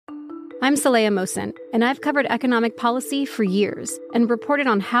I'm Saleha Mohsin, and I've covered economic policy for years and reported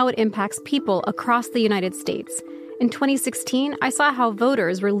on how it impacts people across the United States. In 2016, I saw how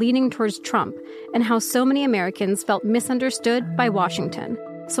voters were leaning towards Trump and how so many Americans felt misunderstood by Washington.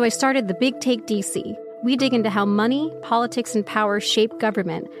 So I started The Big Take DC. We dig into how money, politics, and power shape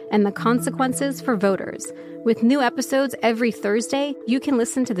government and the consequences for voters. With new episodes every Thursday, you can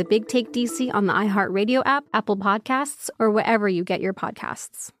listen to The Big Take DC on the iHeartRadio app, Apple Podcasts, or wherever you get your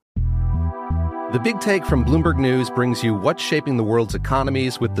podcasts. The Big Take from Bloomberg News brings you what's shaping the world's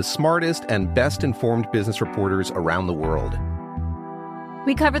economies with the smartest and best-informed business reporters around the world.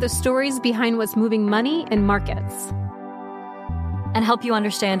 We cover the stories behind what's moving money and markets, and help you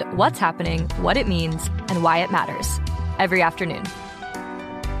understand what's happening, what it means, and why it matters every afternoon.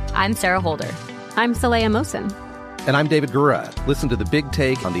 I'm Sarah Holder. I'm Saleha Mohsin. And I'm David Gura. Listen to The Big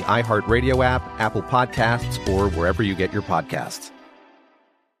Take on the iHeartRadio app, Apple Podcasts, or wherever you get your podcasts.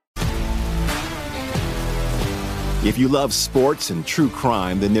 If you love sports and true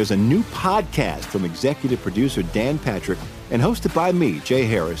crime, then there's a new podcast from executive producer Dan Patrick and hosted by me, Jay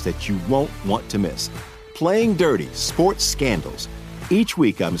Harris, that you won't want to miss. Playing Dirty: Sports Scandals. Each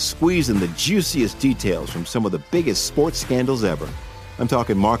week, I'm squeezing the juiciest details from some of the biggest sports scandals ever. I'm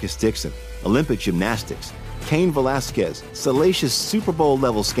talking Marcus Dixon, Olympic gymnastics, Cain Velasquez, salacious Super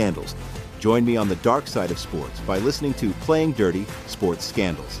Bowl-level scandals. Join me on the dark side of sports by listening to Playing Dirty: Sports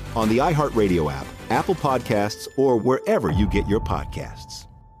Scandals on the iHeartRadio app, Apple Podcasts, or wherever you get your podcasts.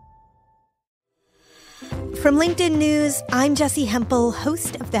 From LinkedIn News, I'm Jessie Hempel,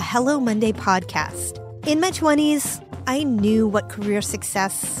 host of the Hello Monday podcast. In my 20s, I knew what career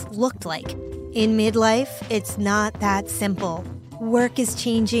success looked like. In midlife, it's not that simple. Work is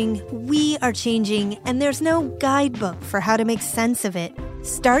changing, we are changing, and there's no guidebook for how to make sense of it.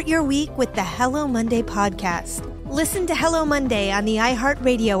 Start your week with the Hello Monday podcast. Listen to Hello Monday on the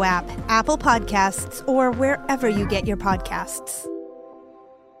iHeartRadio app, Apple Podcasts, or wherever you get your podcasts.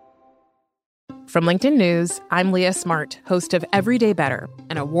 From LinkedIn News, I'm Leah Smart, host of Everyday Better,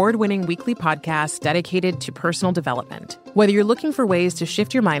 an award-winning weekly podcast dedicated to personal development. Whether you're looking for ways to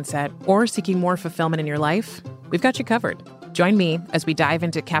shift your mindset or seeking more fulfillment in your life, we've got you covered. Join me as we dive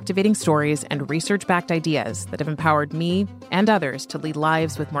into captivating stories and research-backed ideas that have empowered me and others to lead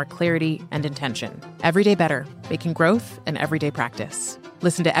lives with more clarity and intention. Everyday Better, making growth an everyday practice.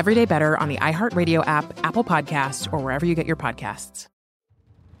 Listen to Everyday Better on the iHeartRadio app, Apple Podcasts, or wherever you get your podcasts.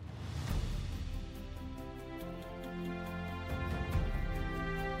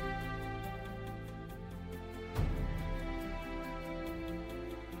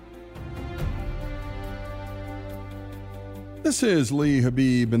 This is Lee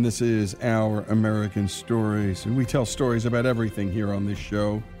Habib, and this is Our American Stories. And we tell stories about everything here on this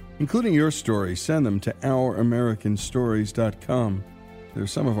show, including your stories. Send them to ouramericanstories.com. They're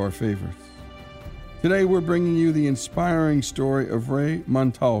some of our favorites. Today, we're bringing you the inspiring story of Ray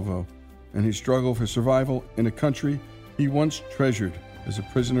Montalvo and his struggle for survival in a country he once treasured as a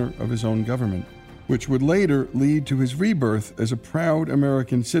prisoner of his own government, which would later lead to his rebirth as a proud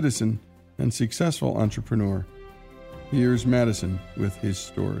American citizen and successful entrepreneur. Here's Madison with his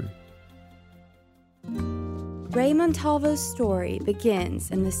story. Ray Montalvo's story begins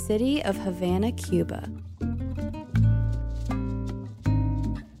in the city of Havana, Cuba.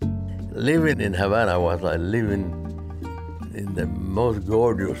 Living in Havana was like living in the most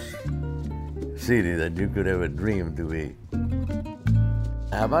gorgeous city that you could ever dream to be.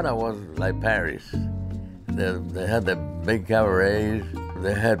 Havana was like Paris. They had the big cabarets.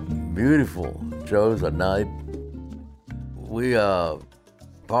 They had beautiful shows at night. We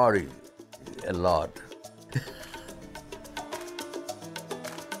partied a lot.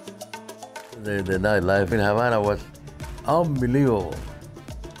 The nightlife in Havana was unbelievable.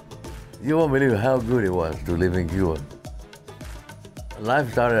 You won't believe how good it was to live in Cuba.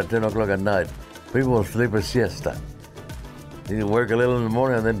 Life started at 10 o'clock at night. People would sleep a siesta. You work a little in the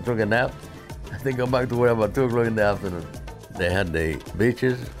morning and then took a nap. Then come back to work about 2 o'clock in the afternoon. They had the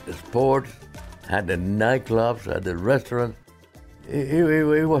beaches, the sports, had the nightclubs, had the restaurants.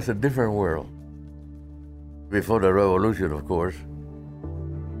 It was a different world. Before the revolution, of course,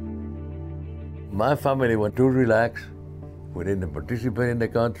 my family went to relax. We didn't participate in the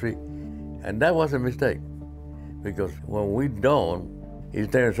country, and that was a mistake, because when we don't,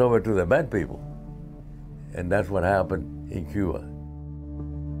 it turns over to the bad people, and that's what happened in Cuba.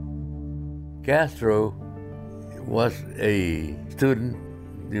 Castro was a student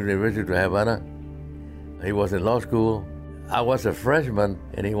at the University of Havana. He was in law school. I was a freshman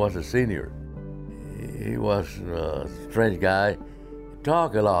and he was a senior. He was a strange guy.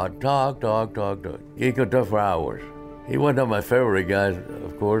 Talk a lot, talk. He could talk for hours. He was not my favorite guy,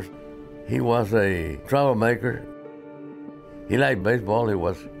 of course, He was a troublemaker. He liked baseball. He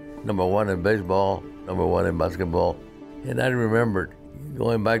was number one in baseball, number one in basketball. And I remembered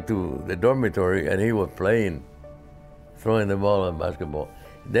going back to the dormitory, and he was playing, throwing the ball in basketball.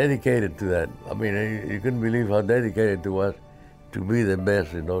 Dedicated to that. I mean, you couldn't believe how dedicated he was to be the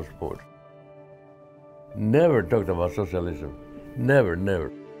best in those sports. Never talked about socialism. Never,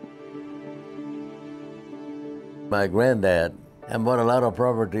 never. My granddad had bought a lot of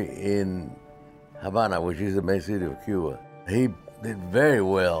property in Havana, which is the main city of Cuba. He did very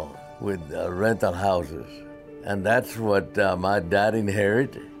well with rental houses. And that's what my dad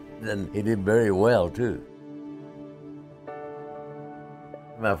inherited, and he did very well too.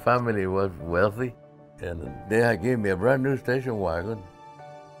 My family was wealthy, and they had given me a brand new station wagon.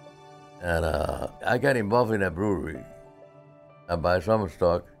 And I got involved in a brewery. I buy some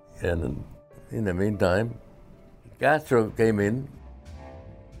stock, and in the meantime, Castro came in.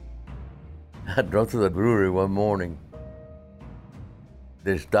 I drove to the brewery one morning.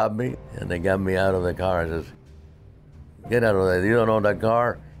 They stopped me, and they got me out of the car and says, "Get out of there. You don't own that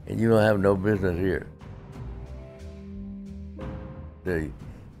car, and you don't have no business here." The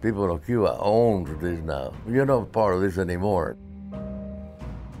people of Cuba own this now. You're not part of this anymore.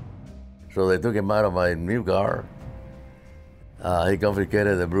 So they took him out of my new car. He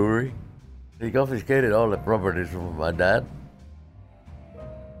confiscated the brewery. He confiscated all the properties from my dad.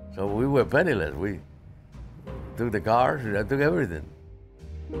 So we were penniless. We took the cars, and I took everything.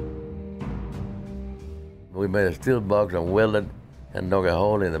 We made a steel box and welded and dug a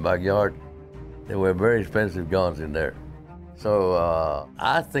hole in the backyard. There were very expensive guns in there. So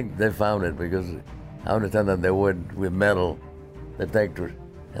I think they found it because I understand that they went with metal detectors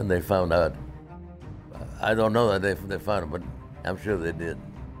and they found out. I don't know that they found it, but I'm sure they did.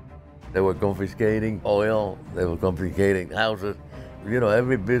 They were confiscating oil, they were confiscating houses. You know,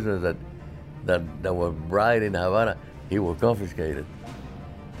 every business that was bright in Havana, he was confiscated.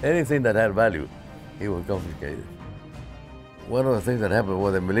 Anything that had value, he was confiscated. One of the things that happened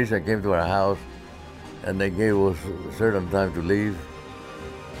was the militia came to our house and they gave us a certain time to leave.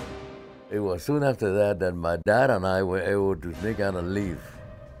 It was soon after that my dad and I were able to sneak out and leave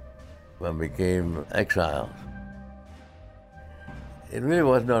and became exiles. It really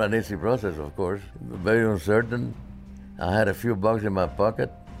was not an easy process, of course, very uncertain. I had a few bucks in my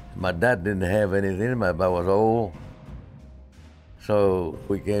pocket. My dad didn't have anything, my dad was old. So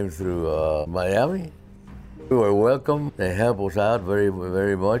we came through Miami. We were welcome. They helped us out very,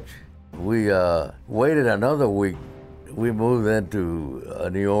 very much. We waited another week. We moved then to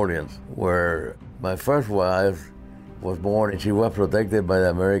New Orleans, where my first wife was born, and she was protected by the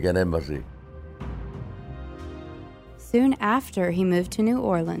American Embassy. Soon after he moved to New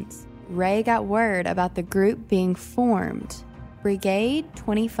Orleans, Ray got word about the group being formed, Brigade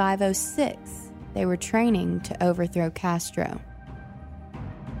 2506. They were training to overthrow Castro.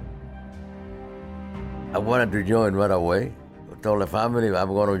 I wanted to join right away. I told the family I'm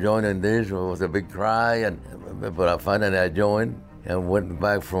going to join in this. It was a big cry, but finally I joined and went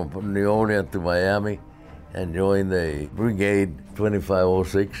back from New Orleans to Miami and joined the Brigade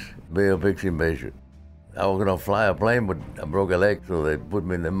 2506 Bay of Pigs invasion. I was going to fly a plane, but I broke a leg, so they put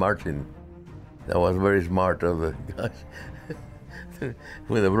me in the marching. That was very smart of the guys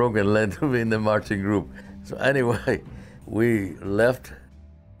with a broken leg to be in the marching group. So anyway, we left.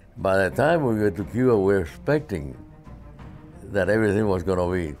 By the time we got to Cuba, we were expecting that everything was going to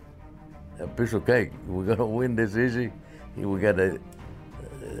be a piece of cake. We're going to win this easy. We got the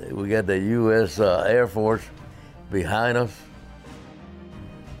U.S. Air Force behind us.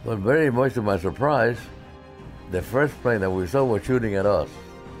 But very much to my surprise, the first plane that we saw was shooting at us.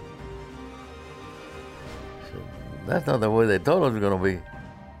 So that's not the way they told us it was going to be.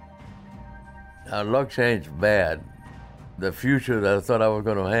 Our luck changed bad. The future that I thought I was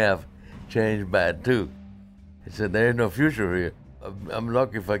going to have changed bad too. He said, "There is no future here. I'm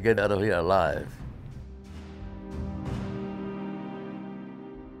lucky if I get out of here alive."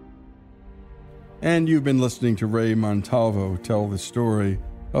 And you've been listening to Ray Montalvo tell the story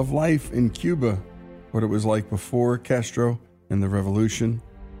of life in Cuba, what it was like before Castro and the revolution.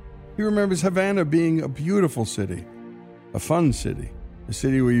 He remembers Havana being a beautiful city, a fun city, a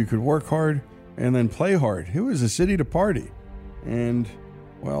city where you could work hard and then play hard. It was a city to party. And,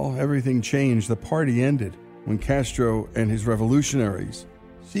 well, everything changed. The party ended when Castro and his revolutionaries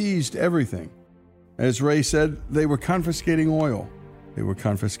seized everything. As Ray said, they were confiscating oil. They were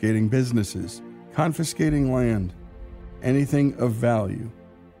confiscating businesses, confiscating land. Anything of value,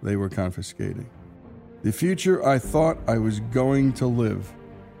 they were confiscating. The future I thought I was going to live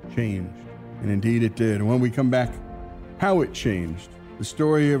changed. And indeed it did. And when we come back, how it changed The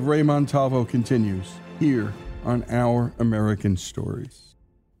story of Ray Montalvo continues here on Our American Stories.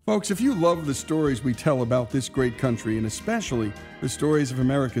 Folks, if you love the stories we tell about this great country, and especially the stories of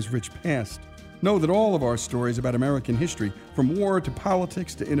America's rich past, know that all of our stories about American history, from war to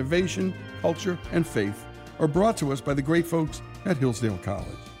politics to innovation, culture, and faith, are brought to us by the great folks at Hillsdale College,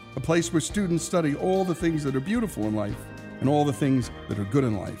 a place where students study all the things that are beautiful in life and all the things that are good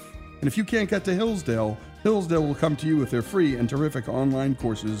in life. And if you can't get to Hillsdale, Hillsdale will come to you with their free and terrific online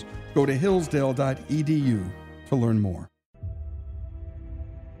courses. Go to hillsdale.edu to learn more.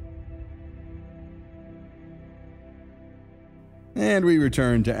 And we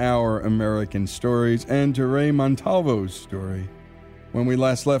return to Our American Stories and to Ray Montalvo's story. When we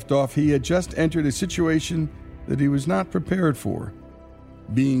last left off, he had just entered a situation that he was not prepared for,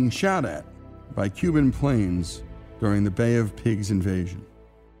 being shot at by Cuban planes during the Bay of Pigs invasion.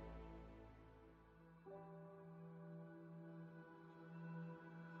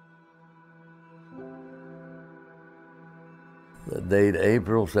 The date,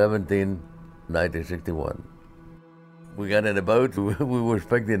 April 17, 1961. We got in a boat. We were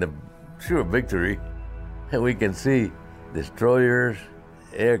expecting a sure victory. And we can see destroyers,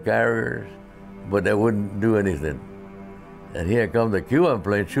 air carriers, but they wouldn't do anything. And here come the Cuban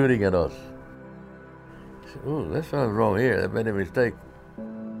plane shooting at us. I said, "Oh, that sounds wrong here. They made a mistake."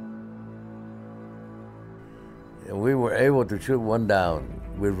 And we were able to shoot one down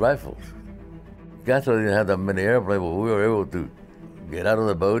with rifles. Castro didn't have that many airplanes, but we were able to get out of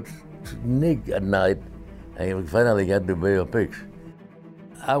the boat, sneak at night, and we finally got to Bay of Pigs.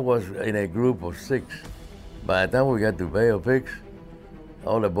 I was in a group of 6. By the time we got to Bay of Pigs,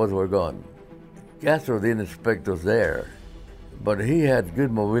 all the boats were gone. Castro didn't expect us there, but he had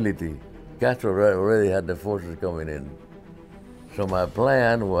good mobility. Castro already had the forces coming in. So my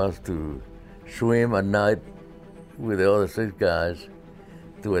plan was to swim at night with the other 6 guys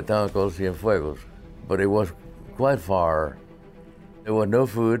to a town called Cienfuegos. But it was quite far. There was no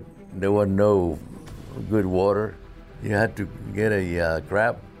food, there was no good water. You had to get a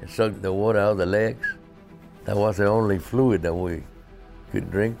crab and suck the water out of the legs. That was the only fluid that we could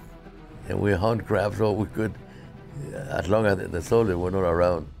drink. And we hunt crabs all we could, as long as the soldiers were not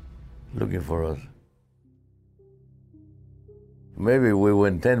around looking for us. Maybe we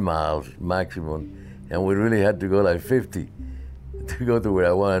went 10 miles maximum, and we really had to go like 50 to go to where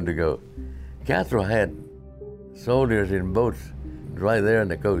I wanted to go. Castro had soldiers in boats right there on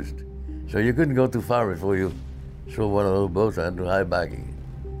the coast. So you couldn't go too far before you saw one of those boats and had to hide back.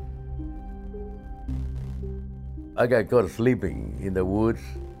 I got caught sleeping in the woods.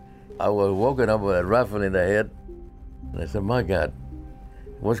 I was woken up with a rifle in the head. And I said, my God,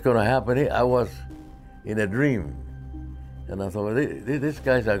 what's going to happen here? I was in a dream. And I thought, these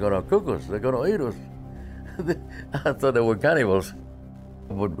guys are going to cook us. They're going to eat us. I thought they were cannibals.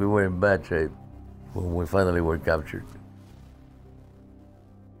 But we were in bad shape when we finally were captured.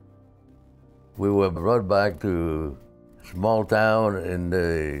 We were brought back to a small town in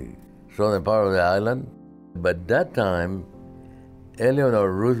the southern part of the island. But that time,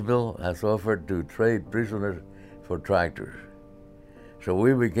 Eleanor Roosevelt has offered to trade prisoners for tractors. So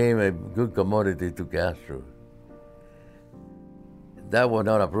we became a good commodity to Castro. That was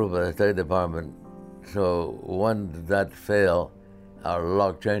not approved by the State Department. So once that failed, our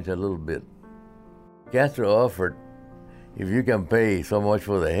luck changed a little bit. Castro offered, if you can pay so much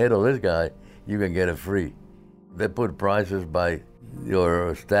for the head of this guy, you can get it free. They put prices by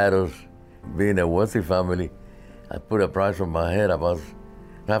your status, being a wealthy family. I put a price on my head about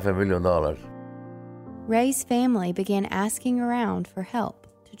 $500,000. Ray's family began asking around for help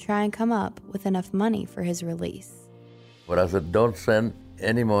to try and come up with enough money for his release. But I said, don't send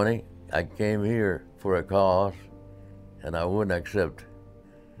any money. I came here for a cause, and I wouldn't accept.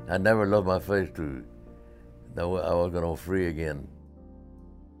 I never loved my face to that I was going to free again.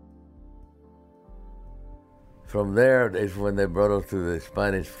 From there is when they brought us to the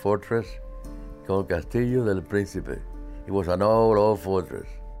Spanish fortress called Castillo del Príncipe. It was an old fortress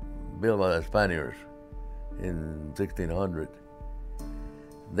built by the Spaniards in 1600.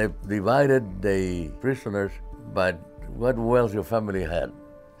 They divided the prisoners by what wealth your family had.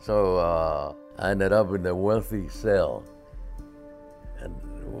 So I ended up in the wealthy cell. And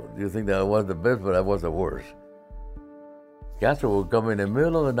you think that I was the best, but I was the worst. Castro would come in the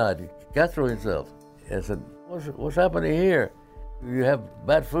middle of the night, Castro himself, and said, what's happening here? You have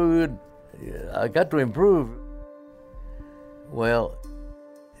bad food. I got to improve. Well,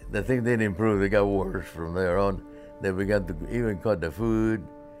 the thing didn't improve. They got worse from there on. They began to even cut the food,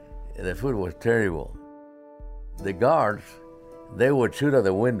 and the food was terrible. The guards, they would shoot at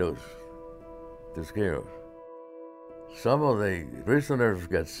the windows to scare us. Some of the prisoners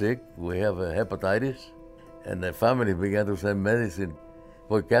got sick. We have a hepatitis, and the family began to send medicine.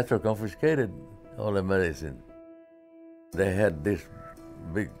 But Castro confiscated all the medicine. They had these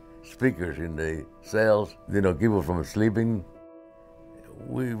big speakers in the cells, keep us from sleeping.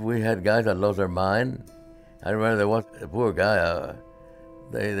 We had guys that lost their mind. I remember there was a poor guy,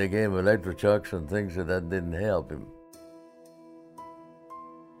 they gave him electroshocks and things that didn't help him.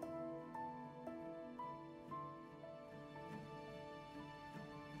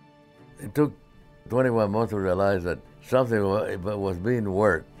 It took 21 months to realize that something was being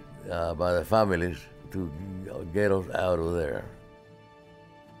worked by the families to get us out of there.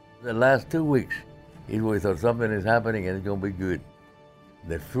 The last 2 weeks, we thought something is happening and it's going to be good.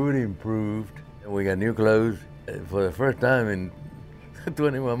 The food improved, and we got new clothes. For the first time in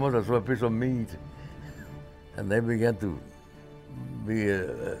 21 months, I saw a piece of meat. And they began to be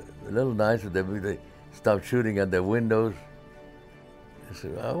a little nicer. They stopped shooting at the windows. I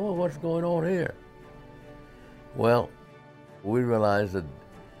said, oh, what's going on here? Well, we realized that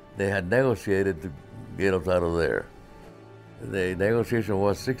they had negotiated to get us out of there. The negotiation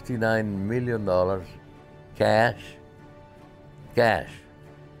was $69 million cash.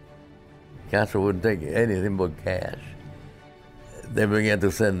 Castro wouldn't take anything but cash. They began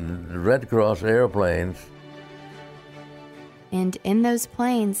to send Red Cross airplanes. And in those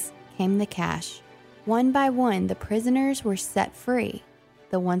planes came the cash. One by one, the prisoners were set free,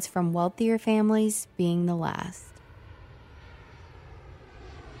 the ones from wealthier families being the last.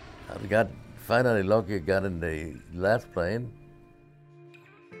 I got finally lucky, got in the last plane.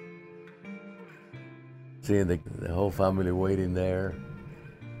 Seeing the whole family waiting there.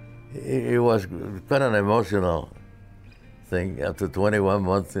 It was quite an emotional thing after 21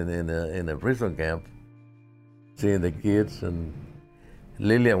 months in a prison camp. Seeing the kids, and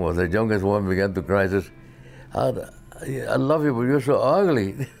Lillian was the youngest one, began to cry. Says, I love you, but you're so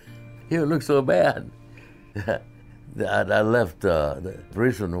ugly. You look so bad. I left the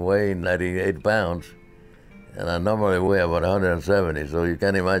prison weighing 98 pounds, and I normally weigh about 170, so you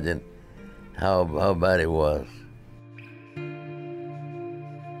can imagine how bad it was.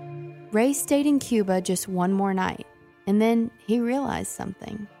 Ray stayed in Cuba just one more night, and then he realized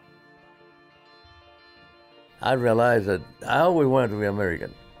something. I realized that I always wanted to be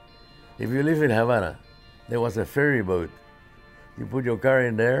American. If you live in Havana, there was a ferry boat. You put your car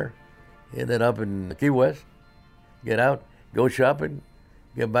in there, ended up in Key West, get out, go shopping,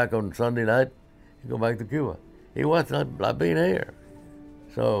 get back on Sunday night, and go back to Cuba. It was not like being here.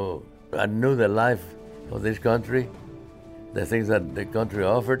 So I knew the life of this country, the things that the country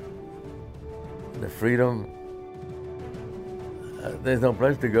offered, the freedom. There's no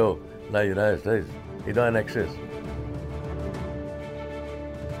place to go like the United States. It doesn't exist.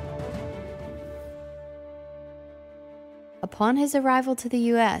 Upon his arrival to the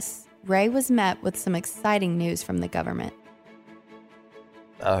U.S., Ray was met with some exciting news from the government.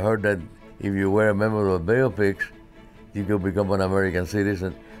 I heard that if you were a member of the Bay Pigs, you could become an American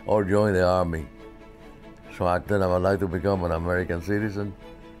citizen or join the Army. So I told them I'd like to become an American citizen.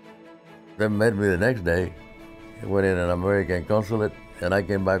 They met me the next day, went in an American consulate, and I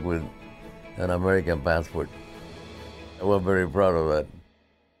came back with an American passport. I was very proud of that.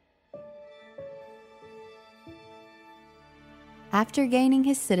 After gaining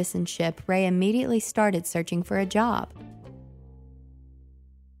his citizenship, Ray immediately started searching for a job.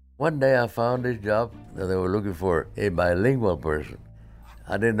 One day I found this job that they were looking for a bilingual person.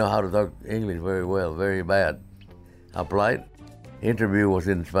 I didn't know how to talk English very well, very bad. I applied, interview was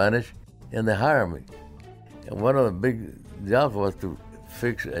in Spanish, and they hired me. And one of the big jobs was to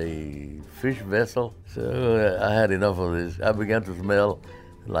fix a fish vessel. So I had enough of this. I began to smell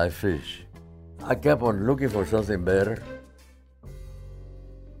like fish. I kept on looking for something better.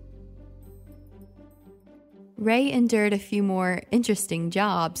 Ray endured a few more interesting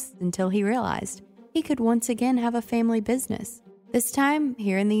jobs until he realized he could once again have a family business, this time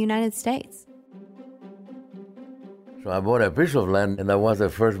here in the United States. So I bought a piece of land, and that was the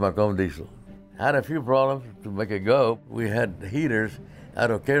first Macomb diesel. I had a few problems to make it go. We had heaters out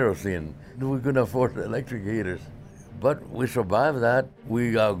of kerosene. We couldn't afford electric heaters. But we survived that.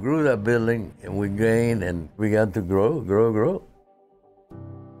 We outgrew that building, and we gained and began to grow.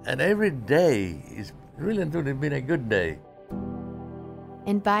 And every day is really and truly been a good day.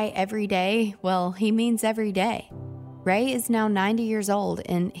 And by every day, well, he means every day. Ray is now 90 years old,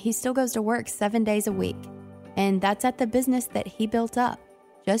 and he still goes to work 7 days a week. And that's at the business that he built up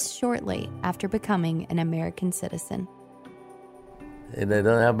just shortly after becoming an American citizen. And it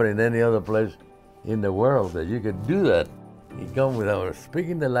doesn't happen in any other place in the world that you could do that. He come without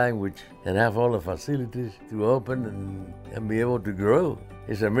speaking the language and have all the facilities to open and be able to grow.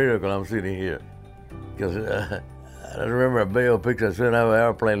 It's a miracle I'm sitting here. Because I remember a video picture, I saw an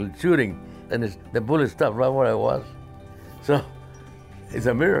airplane shooting, and the bullet stopped right where I was. So, it's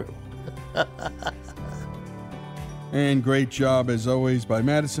a miracle. And great job, as always, by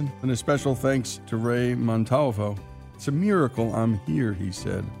Madison. And a special thanks to Ray Montalvo. It's a miracle I'm here, he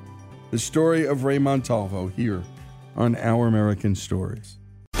said. The story of Ray Montalvo here on Our American Stories.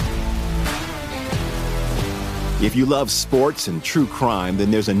 If you love sports and true crime,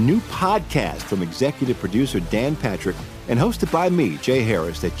 then there's a new podcast from executive producer Dan Patrick and hosted by me, Jay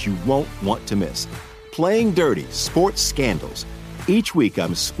Harris, that you won't want to miss. Playing Dirty: Sports Scandals. Each week,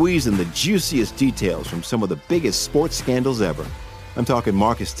 I'm squeezing the juiciest details from some of the biggest sports scandals ever. I'm talking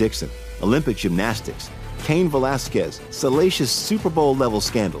Marcus Dixon, Olympic gymnastics, Cain Velasquez, salacious Super Bowl-level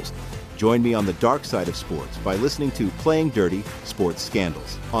scandals. Join me on the dark side of sports by listening to Playing Dirty: Sports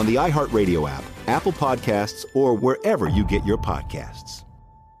Scandals on the iHeartRadio app, Apple Podcasts, or wherever you get your podcasts.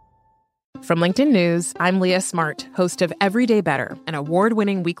 From LinkedIn News, I'm Leah Smart, host of Everyday Better, an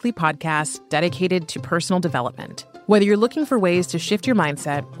award-winning weekly podcast dedicated to personal development. Whether you're looking for ways to shift your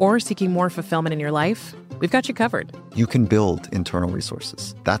mindset or seeking more fulfillment in your life, we've got you covered. You can build internal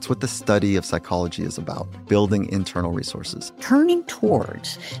resources. That's what the study of psychology is about, building internal resources. Turning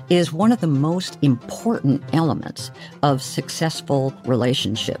towards is one of the most important elements of successful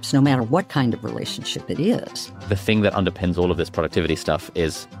relationships, no matter what kind of relationship it is. The thing that underpins all of this productivity stuff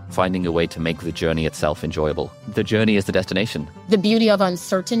is finding a way to make the journey itself enjoyable. The journey is the destination. The beauty of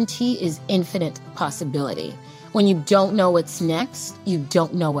uncertainty is infinite possibility. When you don't know what's next, you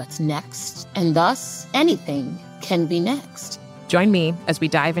don't know what's next, and thus anything can be next. Join me as we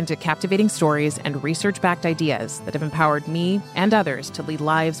dive into captivating stories and research-backed ideas that have empowered me and others to lead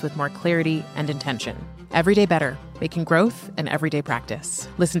lives with more clarity and intention. Everyday Better, making growth an everyday practice.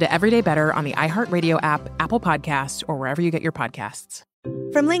 Listen to Everyday Better on the iHeartRadio app, Apple Podcasts, or wherever you get your podcasts.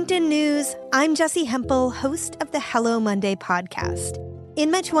 From LinkedIn News, I'm Jessie Hempel, host of the Hello Monday podcast.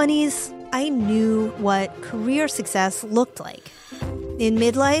 In my 20s, I knew what career success looked like. In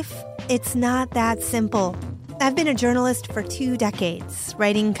midlife, it's not that simple. I've been a journalist for 2 decades,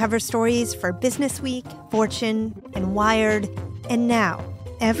 writing cover stories for Business Week, Fortune, and Wired. And now,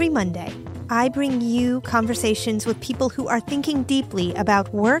 every Monday, I bring you conversations with people who are thinking deeply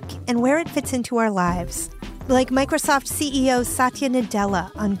about work and where it fits into our lives. Like Microsoft CEO Satya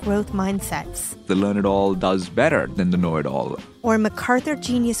Nadella on growth mindsets. The learn-it-all does better than the know-it-all. Or MacArthur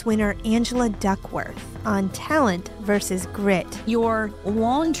Genius winner Angela Duckworth on talent versus grit. Your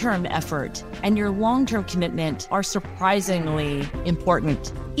long-term effort and your long-term commitment are surprisingly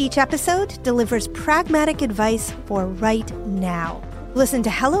important. Each episode delivers pragmatic advice for right now. Listen to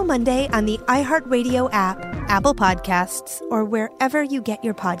Hello Monday on the iHeartRadio app, Apple Podcasts, or wherever you get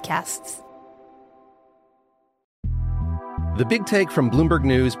your podcasts. The Big Take from Bloomberg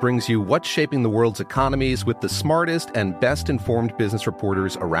News brings you what's shaping the world's economies with the smartest and best-informed business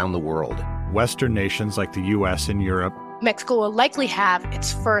reporters around the world. Western nations like the U.S. and Europe. Mexico will likely have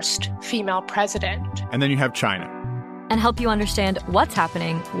its first female president. And then you have China. And help you understand what's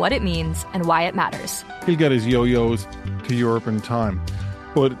happening, what it means, and why it matters. He'll get his yo-yos to Europe in time.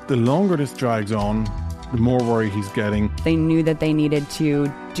 But the longer this drags on, the more worried he's getting. They knew that they needed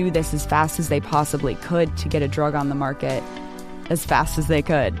to do this as fast as they possibly could to get a drug on the market as fast as they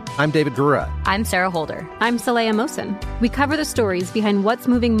could. I'm David Gura. I'm Sarah Holder. I'm Saleha Mohsen. We cover the stories behind what's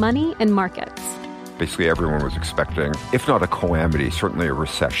moving money and markets. Basically, everyone was expecting, if not a calamity, certainly a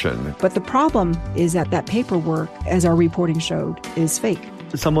recession. But the problem is that paperwork, as our reporting showed, is fake.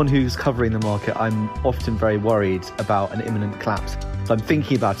 As someone who's covering the market, I'm often very worried about an imminent collapse. So I'm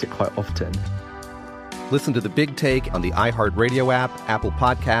thinking about it quite often. Listen to The Big Take on the iHeartRadio app, Apple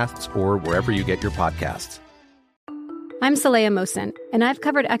Podcasts, or wherever you get your podcasts. I'm Saleha Mohsen, and I've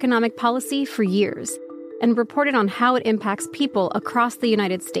covered economic policy for years and reported on how it impacts people across the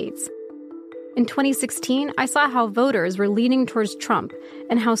United States. In 2016, I saw how voters were leaning towards Trump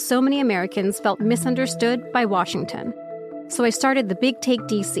and how so many Americans felt misunderstood by Washington. So I started The Big Take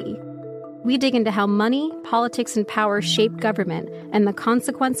DC. We dig into how money, politics, and power shape government and the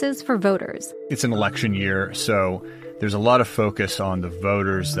consequences for voters. It's an election year, so there's a lot of focus on the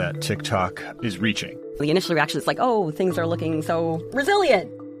voters that TikTok is reaching. The initial reaction is like, oh, things are looking so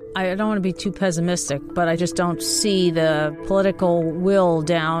resilient. I don't want to be too pessimistic, but I just don't see the political will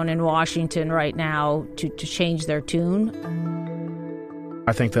down in Washington right now to change their tune.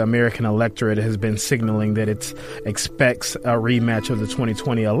 I think the American electorate has been signaling that it expects a rematch of the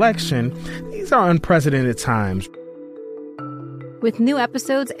 2020 election. These are unprecedented times. With new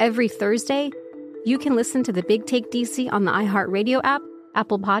episodes every Thursday, You can listen to The Big Take DC on the iHeartRadio app,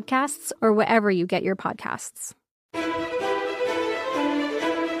 Apple Podcasts, or wherever you get your podcasts.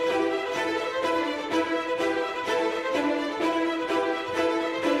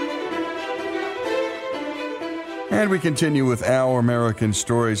 And we continue with Our American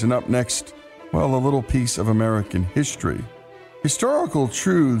Stories. And up next, well, a little piece of American history. Historical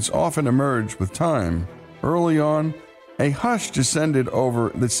truths often emerge with time. Early on, a hush descended over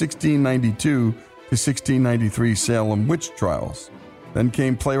the 1692 to 1693 Salem witch trials. Then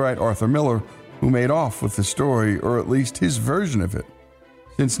came playwright Arthur Miller, who made off with the story, or at least his version of it.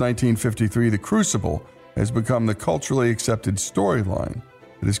 Since 1953, The Crucible has become the culturally accepted storyline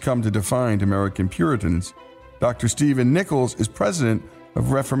that has come to define American Puritans. Dr. Stephen Nichols is president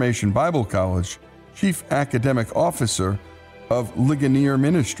of Reformation Bible College, chief academic officer of Ligonier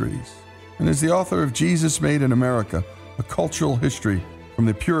Ministries, and is the author of Jesus Made in America, a cultural history from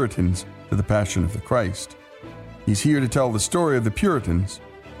the Puritans to the Passion of the Christ. He's here to tell the story of the Puritans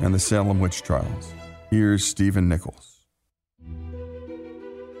and the Salem witch trials. Here's Stephen Nichols.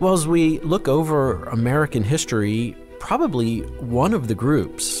 Well, as we look over American history, probably one of the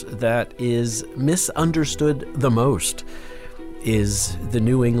groups that is misunderstood the most is the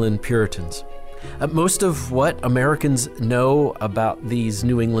New England Puritans. Most of what Americans know about these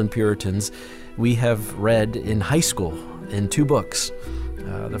New England Puritans we have read in high school in two books.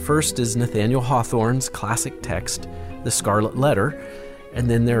 The first is Nathaniel Hawthorne's classic text, The Scarlet Letter, and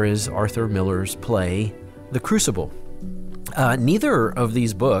then there is Arthur Miller's play, The Crucible. Neither of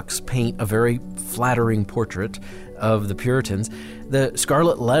these books paint a very flattering portrait of the Puritans. The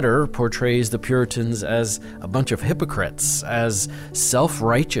Scarlet Letter portrays the Puritans as a bunch of hypocrites, as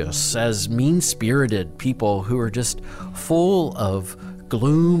self-righteous, as mean-spirited people who are just full of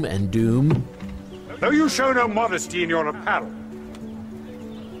gloom and doom. Though you show no modesty in your apparel,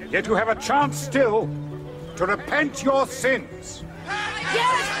 yet you have a chance still to repent your sins.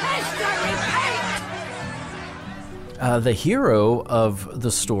 The hero of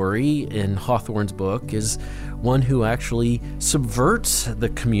the story in Hawthorne's book is one who actually subverts the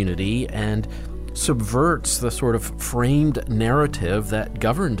community and subverts the sort of framed narrative that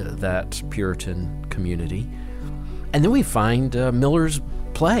governed that Puritan community. And then we find Miller's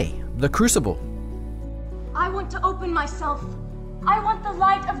play, The Crucible. I want to open myself. I want the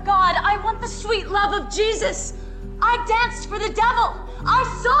light of God. I want the sweet love of Jesus. I danced for the devil. I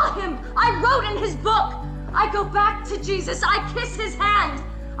saw him. I wrote in his book. I go back to Jesus. I kiss his hand.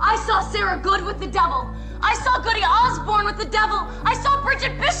 I saw Sarah Good with the devil. I saw Goody Osborne with the devil. I saw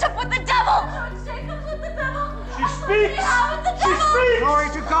Bridget Bishop with the devil. Jacobs with the devil. She speaks. She speaks. Glory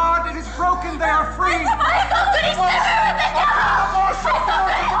to God. It is broken. They are free. I saw Goody Simmer with the devil. I saw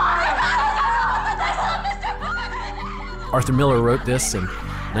Goody Warren. Arthur Miller wrote this in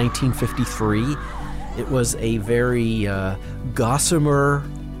 1953. It was a very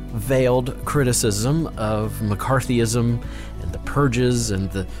gossamer-veiled criticism of McCarthyism and the purges and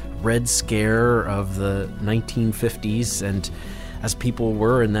the Red Scare of the 1950s. And as people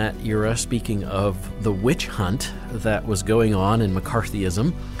were in that era speaking of the witch hunt that was going on in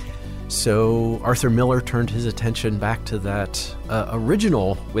McCarthyism, so Arthur Miller turned his attention back to that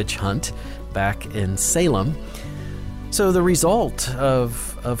original witch hunt back in Salem. So the result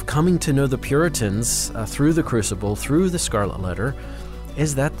of coming to know the Puritans through the Crucible, through the Scarlet Letter,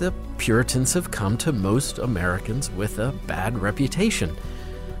 is that the Puritans have come to most Americans with a bad reputation.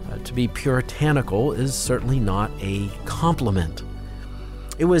 To be puritanical is certainly not a compliment.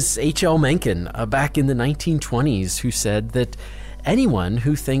 It was H.L. Mencken back in the 1920s who said that anyone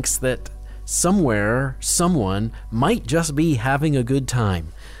who thinks that somewhere someone might just be having a good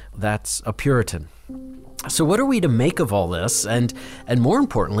time, that's a Puritan. So what are we to make of all this? And more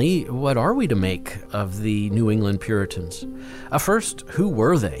importantly, what are we to make of the New England Puritans? First, who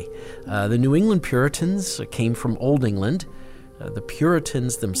were they? The New England Puritans came from Old England. The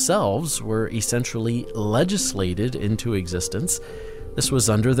Puritans themselves were essentially legislated into existence. This was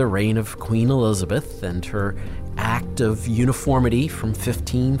under the reign of Queen Elizabeth and her Act of Uniformity from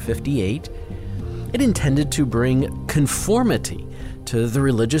 1558. It intended to bring conformity to the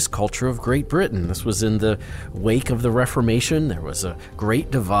religious culture of Great Britain. This was in the wake of the Reformation. There was a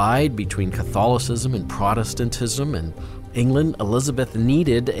great divide between Catholicism and Protestantism, and England, Elizabeth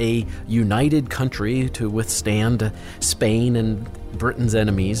needed a united country to withstand Spain and Britain's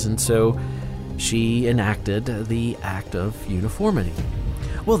enemies, and so she enacted the Act of Uniformity.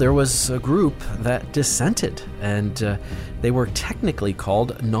 Well, there was a group that dissented, and they were technically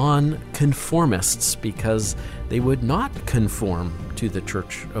called non-conformists because they would not conform to the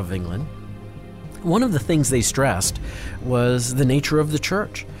Church of England. One of the things they stressed was the nature of the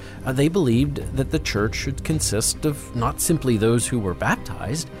church. They believed that the church should consist of not simply those who were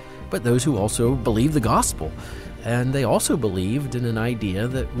baptized, but those who also believed the gospel. And they also believed in an idea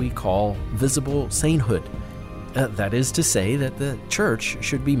that we call visible sainthood. That is to say that the church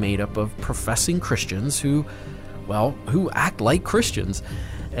should be made up of professing Christians who act like Christians.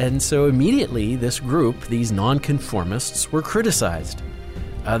 And so immediately this group, these nonconformists, were criticized.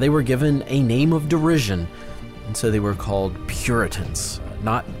 They were given a name of derision, and so they were called Puritans.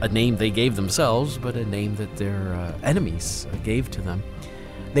 Not a name they gave themselves, but a name that their enemies gave to them.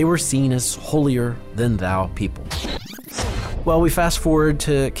 They were seen as holier-than-thou people. Well, we fast forward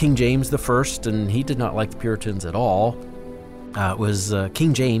to King James I, and he did not like the Puritans at all. It was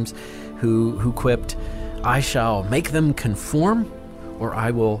King James who quipped, "I shall make them conform, or I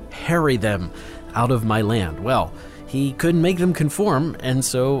will harry them out of my land." Well, he couldn't make them conform, and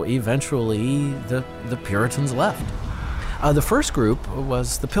so eventually the Puritans left. The first group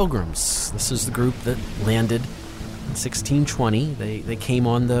was the Pilgrims. This is the group that landed in 1620. They came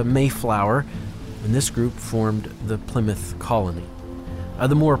on the Mayflower, and this group formed the Plymouth Colony.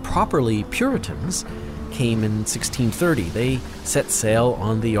 The more properly Puritans came in 1630. They set sail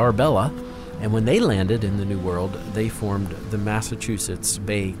on the Arbella, and when they landed in the New World, they formed the Massachusetts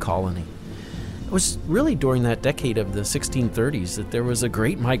Bay Colony. It was really during that decade of the 1630s that there was a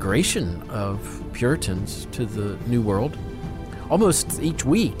great migration of Puritans to the New World. Almost each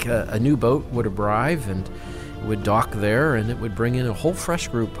week, a new boat would arrive and would dock there, and it would bring in a whole fresh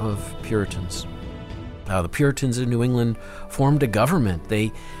group of Puritans. The Puritans in New England formed a government.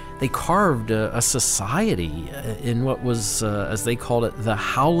 They carved a society in what was, as they called it, the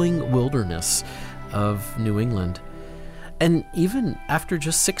howling wilderness of New England. And even after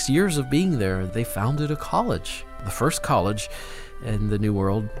just 6 years of being there, they founded a college, the first college in the New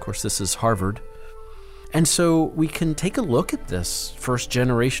World. Of course, this is Harvard. And so we can take a look at this first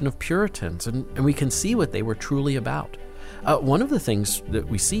generation of Puritans, and we can see what they were truly about. One of the things that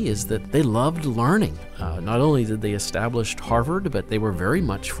we see is that they loved learning. Not only did they establish Harvard, but they were very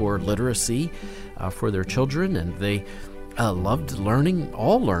much for literacy for their children, and they loved learning,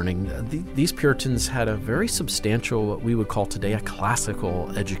 all learning. These Puritans had a very substantial, what we would call today, a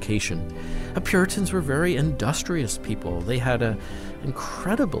classical education. Puritans were very industrious people. They had an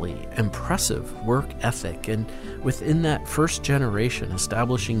incredibly impressive work ethic, and within that first generation,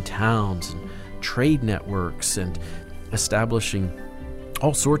 establishing towns and trade networks and establishing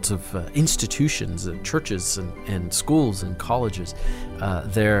all sorts of institutions and churches and schools and colleges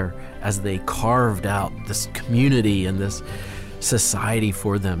there as they carved out this community and this society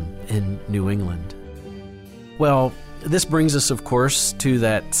for them in New England. Well, this brings us, of course, to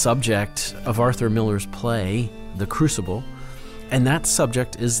that subject of Arthur Miller's play, The Crucible, and that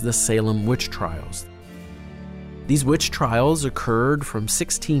subject is the Salem witch trials. These witch trials occurred from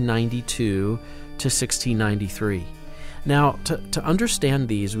 1692 to 1693. Now, to understand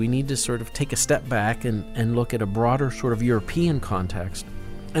these, we need to sort of take a step back and look at a broader sort of European context,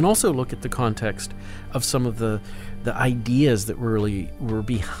 and also look at the context of some of the ideas that really were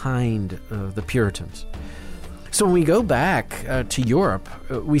behind the Puritans. So when we go back to Europe,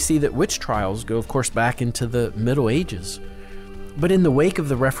 we see that witch trials go, of course, back into the Middle Ages. But in the wake of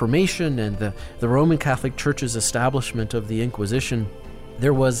the Reformation and the Roman Catholic Church's establishment of the Inquisition,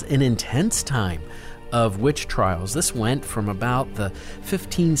 there was an intense time of witch trials. This went from about the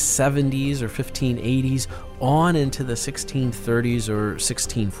 1570s or 1580s on into the 1630s or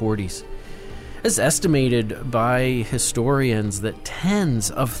 1640s. It's estimated by historians that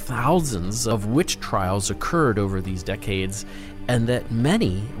tens of thousands of witch trials occurred over these decades, and that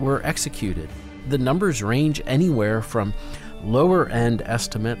many were executed. The numbers range anywhere from lower-end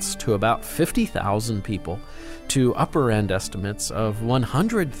estimates to about 50,000 people to upper-end estimates of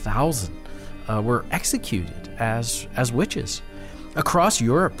 100,000 were executed as witches. Across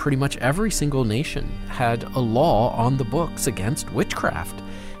Europe, pretty much every single nation had a law on the books against witchcraft,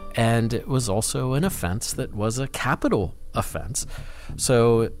 and it was also an offense that was a capital offense.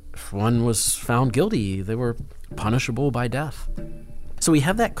 So if one was found guilty, they were punishable by death. So we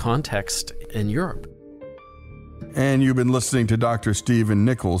have that context in Europe. And you've been listening to Dr. Stephen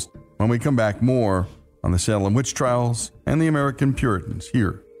Nichols. When we come back, more on the Salem witch trials and the American Puritans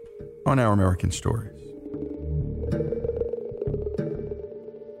here on Our American Stories.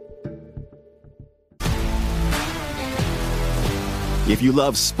 If you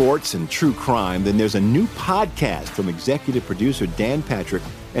love sports and true crime, then there's a new podcast from executive producer Dan Patrick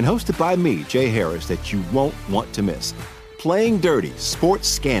and hosted by me, Jay Harris, that you won't want to miss. Playing Dirty: Sports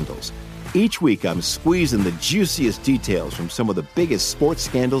Scandals. Each week, I'm squeezing the juiciest details from some of the biggest sports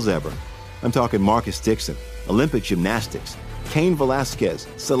scandals ever. I'm talking Marcus Dixon, Olympic gymnastics, Cain Velasquez,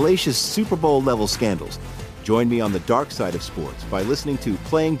 salacious Super Bowl-level scandals. Join me on the dark side of sports by listening to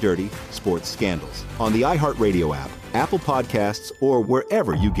Playing Dirty Sports Scandals on the iHeartRadio app, Apple Podcasts, or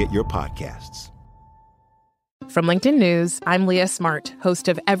wherever you get your podcasts. From LinkedIn News, I'm Leah Smart, host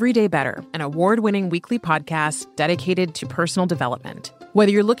of Everyday Better, an award-winning weekly podcast dedicated to personal development.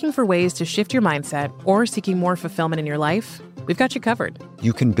 Whether you're looking for ways to shift your mindset or seeking more fulfillment in your life, we've got you covered.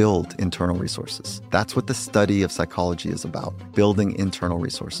 You can build internal resources. That's what the study of psychology is about, building internal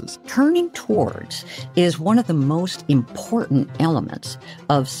resources. Turning towards is one of the most important elements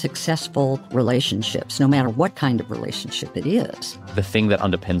of successful relationships, no matter what kind of relationship it is. The thing that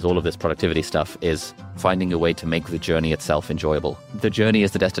underpins all of this productivity stuff is finding a way to make the journey itself enjoyable. The journey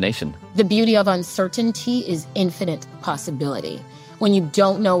is the destination. The beauty of uncertainty is infinite possibility. When you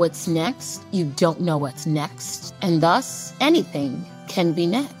don't know what's next, you don't know what's next. And thus, anything can be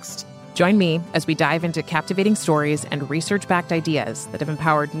next. Join me as we dive into captivating stories and research-backed ideas that have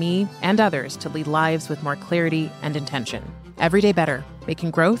empowered me and others to lead lives with more clarity and intention. Everyday Better,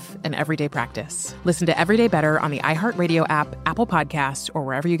 making growth an everyday practice. Listen to Everyday Better on the iHeartRadio app, Apple Podcasts, or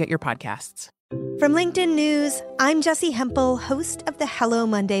wherever you get your podcasts. From LinkedIn News, I'm Jessie Hempel, host of the Hello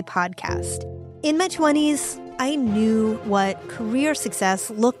Monday podcast. In my 20s, I knew what career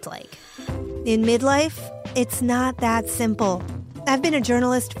success looked like. In midlife, it's not that simple. I've been a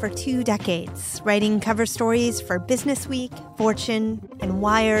journalist for 2 decades, writing cover stories for Business Week, Fortune, and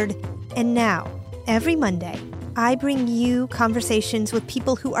Wired. And now, every Monday, I bring you conversations with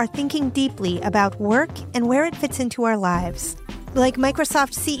people who are thinking deeply about work and where it fits into our lives. Like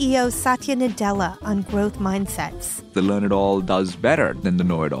Microsoft CEO Satya Nadella on growth mindsets. The learn-it-all does better than the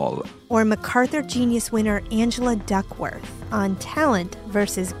know-it-all. Or MacArthur Genius winner Angela Duckworth on talent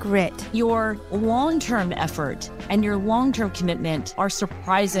versus grit. Your long-term effort and your long-term commitment are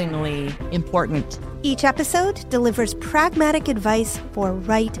surprisingly important. Each episode delivers pragmatic advice for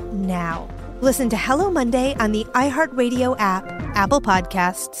right now. Listen to Hello Monday on the iHeartRadio app, Apple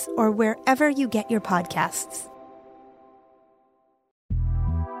Podcasts, or wherever you get your podcasts.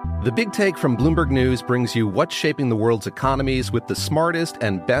 The Big Take from Bloomberg News brings you what's shaping the world's economies with the smartest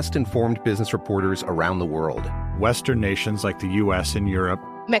and best-informed business reporters around the world. Western nations like the U.S. and Europe.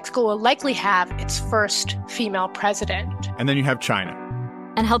 Mexico will likely have its first female president. And then you have China.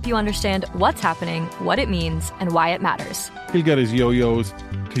 And help you understand what's happening, what it means, and why it matters. He'll get his yo-yos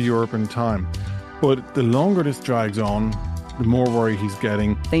to Europe in time. But the longer this drags on, the more worry he's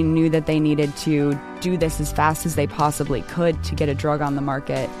getting. They knew that they needed to do this as fast as they possibly could to get a drug on the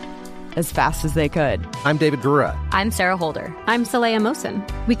market as fast as they could. I'm David Gura. I'm Sarah Holder. I'm Saleha Mohsin.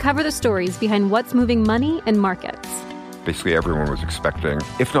 We cover the stories behind what's moving money and markets. Basically, everyone was expecting,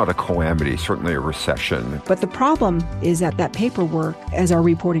 if not a calamity, certainly a recession. But the problem is that paperwork, as our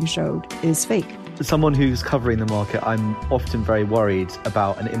reporting showed, is fake. As someone who's covering the market, I'm often very worried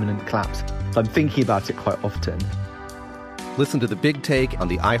about an imminent collapse. So I'm thinking about it quite often. Listen to The Big Take on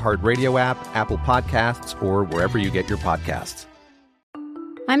the iHeartRadio app, Apple Podcasts, or wherever you get your podcasts.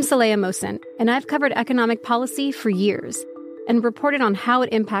 I'm Saleha Mohsin, and I've covered economic policy for years and reported on how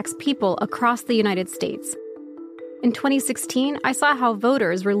it impacts people across the United States. In 2016, I saw how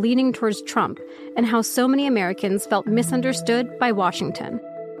voters were leaning towards Trump and how so many Americans felt misunderstood by Washington.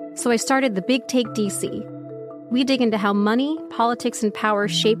 So I started The Big Take DC. We dig into how money, politics, and power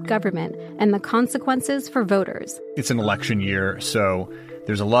shape government and the consequences for voters. It's an election year, so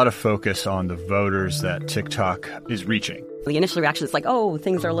there's a lot of focus on the voters that TikTok is reaching. The initial reaction is like, oh,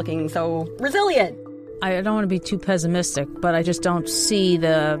 things are looking so resilient. I don't want to be too pessimistic, but I just don't see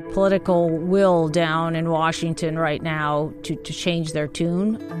the political will down in Washington right now to change their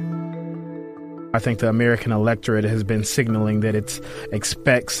tune. I think the American electorate has been signaling that it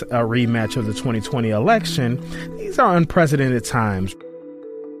expects a rematch of the 2020 election. These are unprecedented times.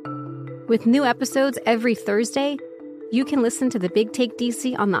 With new episodes every Thursday, you can listen to The Big Take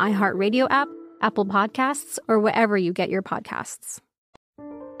DC on the iHeartRadio app, Apple Podcasts, or wherever you get your podcasts.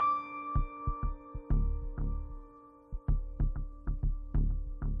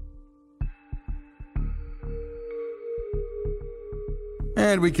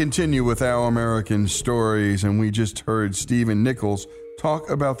 And we continue with Our American Stories, and we just heard Stephen Nichols talk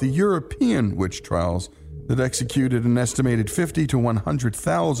about the European witch trials that executed an estimated 50 to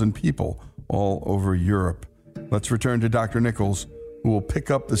 100,000 people all over Europe. Let's return to Dr. Nichols, who will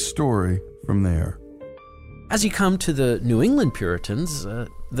pick up the story from there. As you come to the New England Puritans,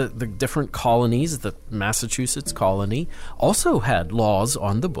 the different colonies, the Massachusetts colony, also had laws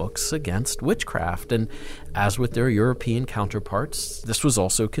on the books against witchcraft. And as with their European counterparts, this was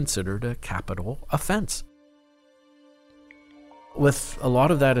also considered a capital offense. With a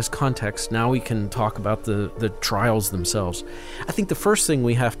lot of that as context, now we can talk about the trials themselves. I think the first thing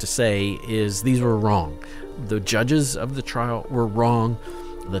we have to say is these were wrong. The judges of the trial were wrong.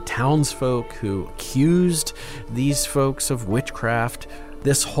 The townsfolk who accused these folks of witchcraft.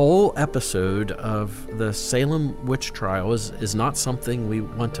 This whole episode of the Salem witch trial is not something we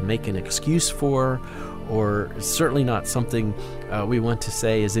want to make an excuse for, or certainly not something we want to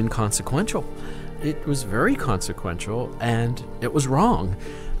say is inconsequential. It was very consequential, and it was wrong.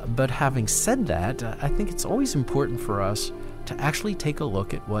 But having said that, I think it's always important for us to actually take a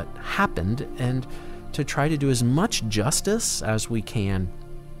look at what happened and to try to do as much justice as we can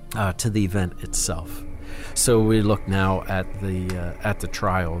to the event itself. So we look now at the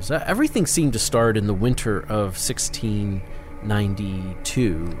trials. Everything seemed to start in the winter of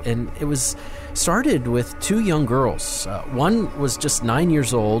 1692, and it was started with two young girls. One was just 9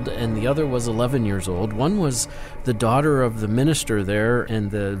 years old, and the other was 11 years old. One was the daughter of the minister there in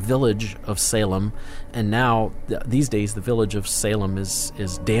the village of Salem, and now, these days, the village of Salem is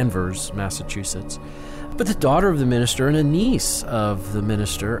Danvers, Massachusetts. But the daughter of the minister and a niece of the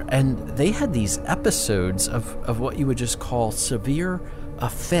minister, and they had these episodes of what you would just call severe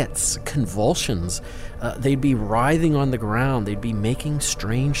fits, convulsions. They'd be writhing on the ground. They'd be making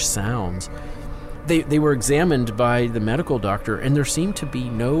strange sounds. They were examined by the medical doctor, and there seemed to be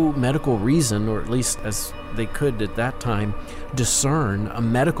no medical reason, or at least as they could at that time discern a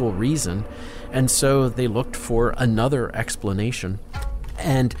medical reason. And so they looked for another explanation.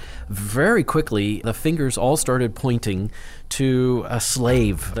 And very quickly, the fingers all started pointing to a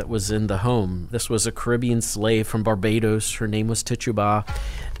slave that was in the home. This was a Caribbean slave from Barbados. Her name was Tituba.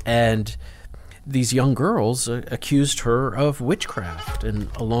 And these young girls accused her of witchcraft. And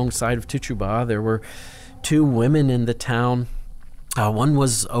alongside of Tituba, there were two women in the town. One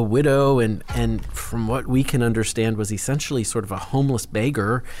was a widow, and from what we can understand was essentially sort of a homeless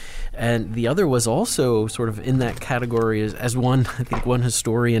beggar. And the other was also sort of in that category as one, I think one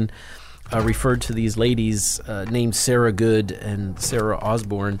historian referred to these ladies named Sarah Good and Sarah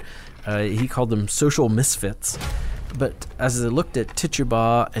Osborne. He called them social misfits. But as they looked at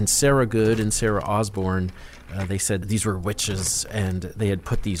Tituba and Sarah Good and Sarah Osborne, they said these were witches and they had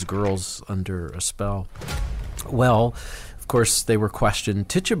put these girls under a spell. Well, of course, they were questioned.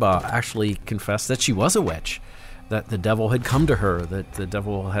 Tituba actually confessed that she was a witch, that the devil had come to her, that the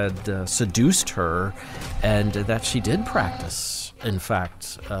devil had seduced her, and that she did practice, in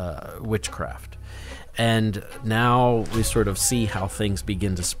fact, witchcraft. And now we sort of see how things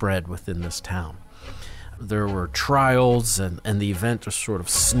begin to spread within this town. There were trials, and the event just sort of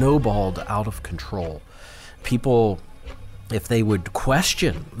snowballed out of control. People, if they would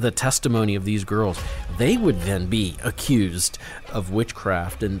question the testimony of these girls, they would then be accused of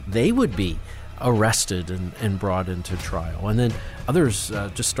witchcraft, and they would be arrested and brought into trial. And then others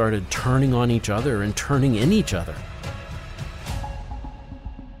just started turning on each other and turning in each other.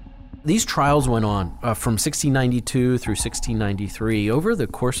 These trials went on from 1692 through 1693. Over the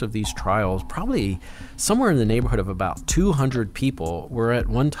course of these trials, probably somewhere in the neighborhood of about 200 people were at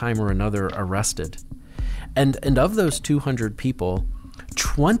one time or another arrested. And of those 200 people,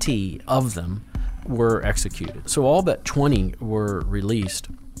 20 of them were executed. So all but 20 were released.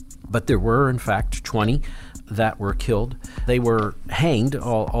 But there were, in fact, 20 that were killed. They were hanged,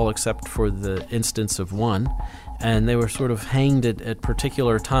 all except for the instance of one, and they were sort of hanged at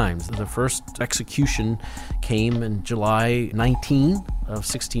particular times. The first execution came in July 19 of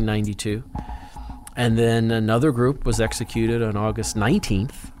 1692, and then another group was executed on August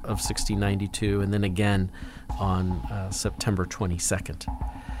 19th of 1692, and then again on September 22nd.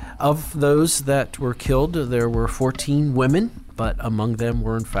 Of those that were killed, there were 14 women, but among them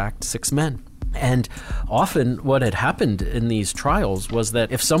were in fact 6 men. And often what had happened in these trials was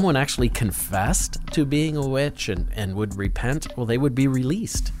that if someone actually confessed to being a witch and would repent, well, they would be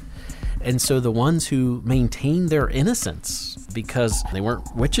released. And so the ones who maintained their innocence, because they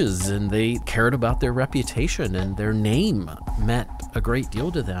weren't witches and they cared about their reputation and their name meant a great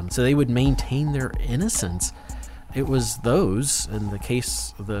deal to them, so they would maintain their innocence. It was those, in the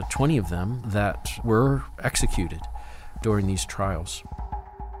case of the 20 of them, that were executed during these trials.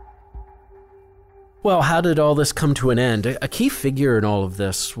 Well, how did all this come to an end? A key figure in all of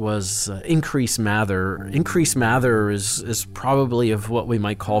this was Increase Mather. Increase Mather is probably of what we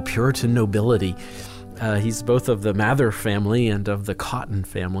might call Puritan nobility. He's both of the Mather family and of the Cotton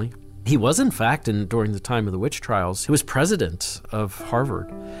family. He was, in fact, during the time of the witch trials, he was president of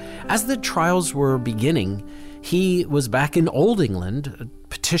Harvard. As the trials were beginning, he was back in Old England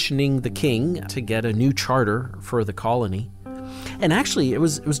petitioning the king to get a new charter for the colony. And actually, it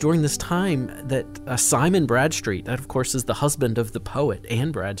was during this time that Simon Bradstreet, that of course is the husband of the poet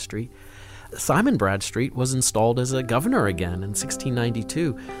Anne Bradstreet, Simon Bradstreet was installed as a governor again in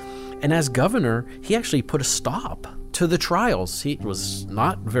 1692. And as governor, he actually put a stop to the trials. He was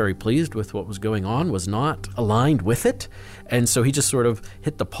not very pleased with what was going on, was not aligned with it. And so he just sort of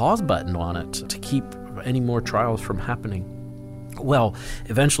hit the pause button on it to keep any more trials from happening. Well,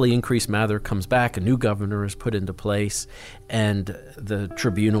 eventually Increase Mather comes back, a new governor is put into place, and the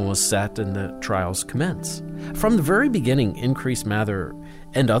tribunal is set and the trials commence. From the very beginning, Increase Mather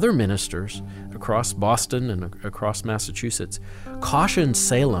and other ministers across Boston and across Massachusetts cautioned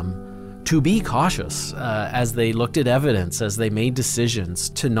Salem to be cautious as they looked at evidence, as they made decisions,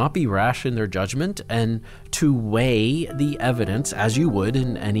 to not be rash in their judgment and to weigh the evidence as you would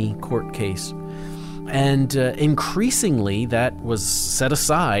in any court case. And increasingly that was set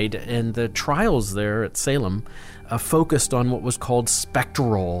aside, and the trials there at Salem focused on what was called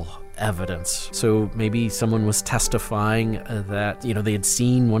spectral evidence. So maybe someone was testifying that, they had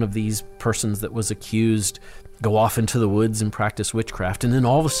seen one of these persons that was accused go off into the woods and practice witchcraft. And then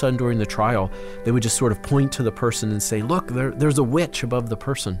all of a sudden during the trial, they would just sort of point to the person and say, look, there's a witch above the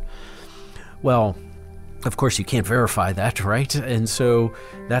person. Well, of course, you can't verify that, right? And so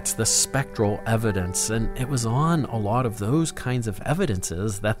that's the spectral evidence. And it was on a lot of those kinds of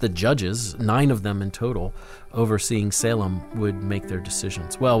evidences that the judges, 9 of them in total, overseeing Salem, would make their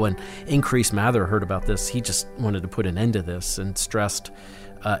decisions. Well, when Increase Mather heard about this, he just wanted to put an end to this and stressed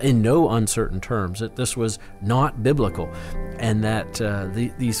in no uncertain terms that this was not biblical, and that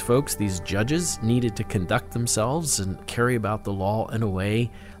these folks, these judges, needed to conduct themselves and carry about the law in a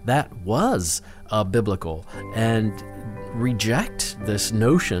way that was biblical and reject this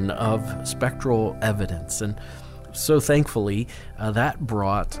notion of spectral evidence. And so thankfully, that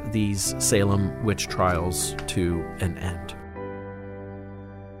brought these Salem witch trials to an end.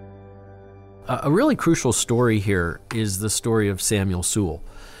 A really crucial story here is the story of Samuel Sewall.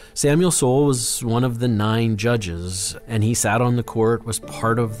 Samuel Sewall was one of the 9 judges, and he sat on the court, was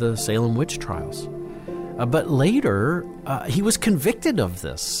part of the Salem witch trials. But later, he was convicted of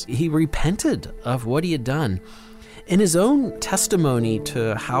this. He repented of what he had done. In his own testimony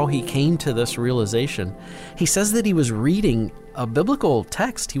to how he came to this realization, he says that he was reading a biblical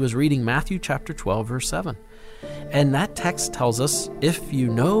text. He was reading Matthew chapter 12, verse 7. And that text tells us, if you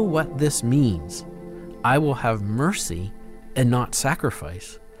know what this means, I will have mercy and not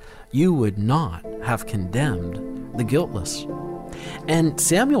sacrifice, you would not have condemned the guiltless. And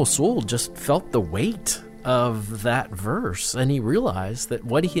Samuel Sewall just felt the weight of that verse, and he realized that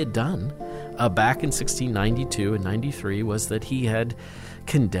what he had done back in 1692 and 93 was that he had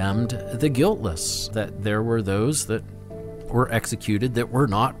condemned the guiltless, that there were those that were executed that were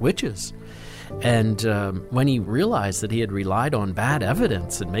not witches. And when he realized that he had relied on bad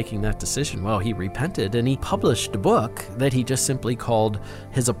evidence in making that decision, well, he repented, and he published a book that he just simply called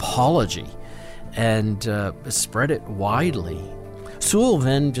his Apology, and spread it widely. Sewall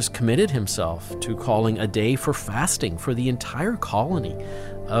then just committed himself to calling a day for fasting for the entire colony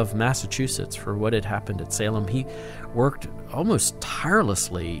of Massachusetts for what had happened at Salem. He worked almost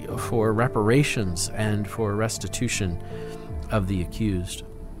tirelessly for reparations and for restitution of the accused.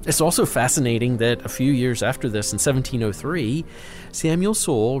 It's also fascinating that a few years after this, in 1703, Samuel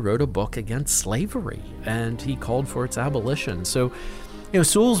Sewall wrote a book against slavery, and he called for its abolition. So,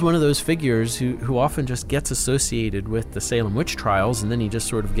 Sewall's one of those figures who often just gets associated with the Salem witch trials, and then he just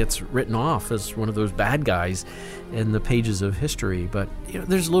sort of gets written off as one of those bad guys in the pages of history. But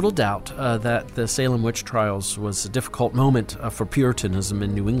there's little doubt that the Salem witch trials was a difficult moment for Puritanism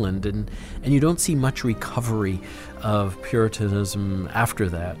in New England, and you don't see much recovery of Puritanism after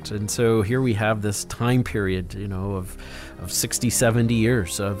that. And so here we have this time period, of 60, 70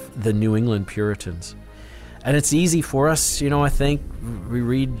 years of the New England Puritans. And it's easy for us, I think, we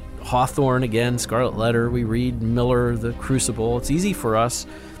read Hawthorne again, Scarlet Letter, we read Miller, The Crucible. It's easy for us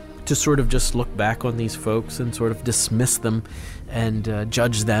to sort of just look back on these folks and sort of dismiss them and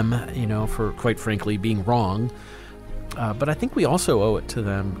judge them, for, quite frankly, being wrong. But I think we also owe it to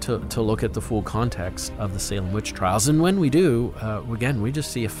them to look at the full context of the Salem witch trials. And when we do, again, we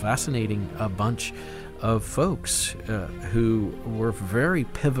just see a fascinating bunch of folks who were very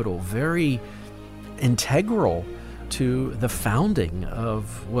pivotal, very integral to the founding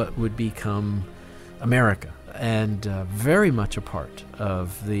of what would become America, and very much a part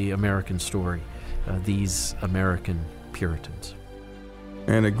of the American story, these American Puritans.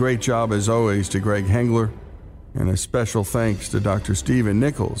 And a great job, as always, to Greg Hengler, and a special thanks to Dr. Stephen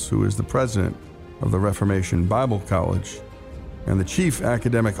Nichols, who is the president of the Reformation Bible College and the chief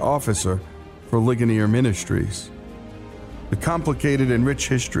academic officer for Ligonier Ministries. The complicated and rich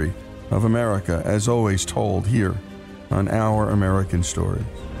history of America, as always told here on Our American Stories.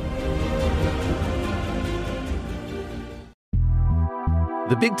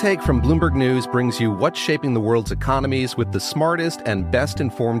 The Big Take from Bloomberg News brings you what's shaping the world's economies with the smartest and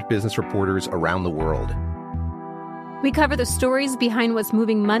best-informed business reporters around the world. We cover the stories behind what's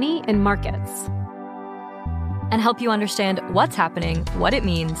moving money and markets, and help you understand what's happening, what it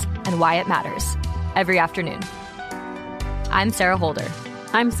means, and why it matters every afternoon. I'm Sarah Holder.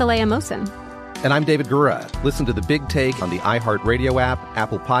 I'm Saleha Mohsin. And I'm David Gura. Listen to The Big Take on the iHeartRadio app,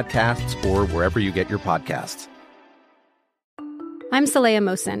 Apple Podcasts, or wherever you get your podcasts. I'm Saleha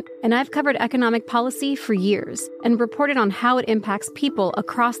Mohsin, and I've covered economic policy for years and reported on how it impacts people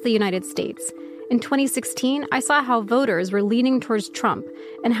across the United States. In 2016, I saw how voters were leaning towards Trump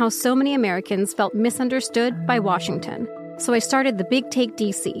and how so many Americans felt misunderstood by Washington. So I started The Big Take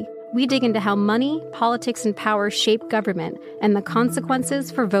DC. We dig into how money, politics, and power shape government and the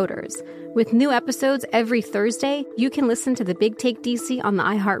consequences for voters. With new episodes every Thursday, you can listen to The Big Take DC on the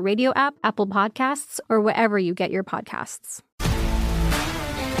iHeartRadio app, Apple Podcasts, or wherever you get your podcasts.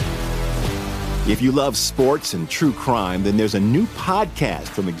 If you love sports and true crime, then there's a new podcast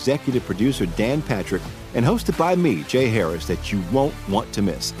from executive producer Dan Patrick and hosted by me, Jay Harris, that you won't want to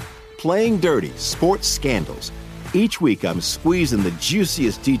miss. Playing Dirty: Sports Scandals. Each week, I'm squeezing the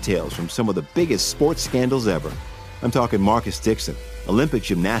juiciest details from some of the biggest sports scandals ever. I'm talking Marcus Dixon, Olympic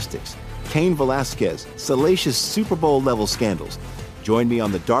gymnastics, Cain Velasquez, salacious Super Bowl-level scandals. Join me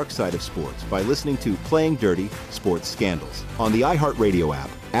on the dark side of sports by listening to Playing Dirty: Sports Scandals on the iHeartRadio app,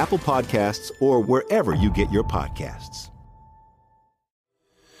 Apple Podcasts, or wherever you get your podcasts.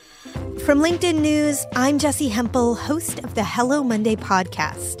 From LinkedIn News, I'm Jessie Hempel, host of the Hello Monday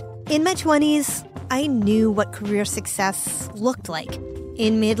podcast. In my 20s, I knew what career success looked like.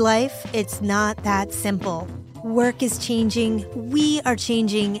 In midlife, it's not that simple. Work is changing, we are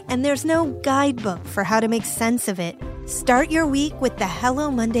changing, and there's no guidebook for how to make sense of it. Start your week with the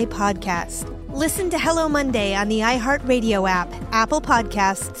Hello Monday podcast. Listen to Hello Monday on the iHeartRadio app, Apple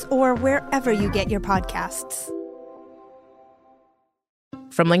Podcasts, or wherever you get your podcasts.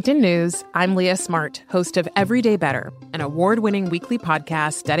 From LinkedIn News, I'm Leah Smart, host of Everyday Better, an award-winning weekly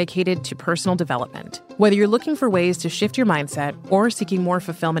podcast dedicated to personal development. Whether you're looking for ways to shift your mindset or seeking more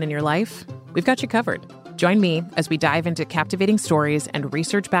fulfillment in your life, we've got you covered. Join me as we dive into captivating stories and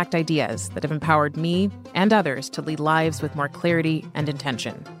research-backed ideas that have empowered me and others to lead lives with more clarity and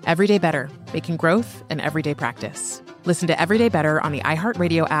intention. Everyday Better, making growth an everyday practice. Listen to Everyday Better on the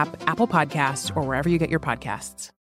iHeartRadio app, Apple Podcasts, or wherever you get your podcasts.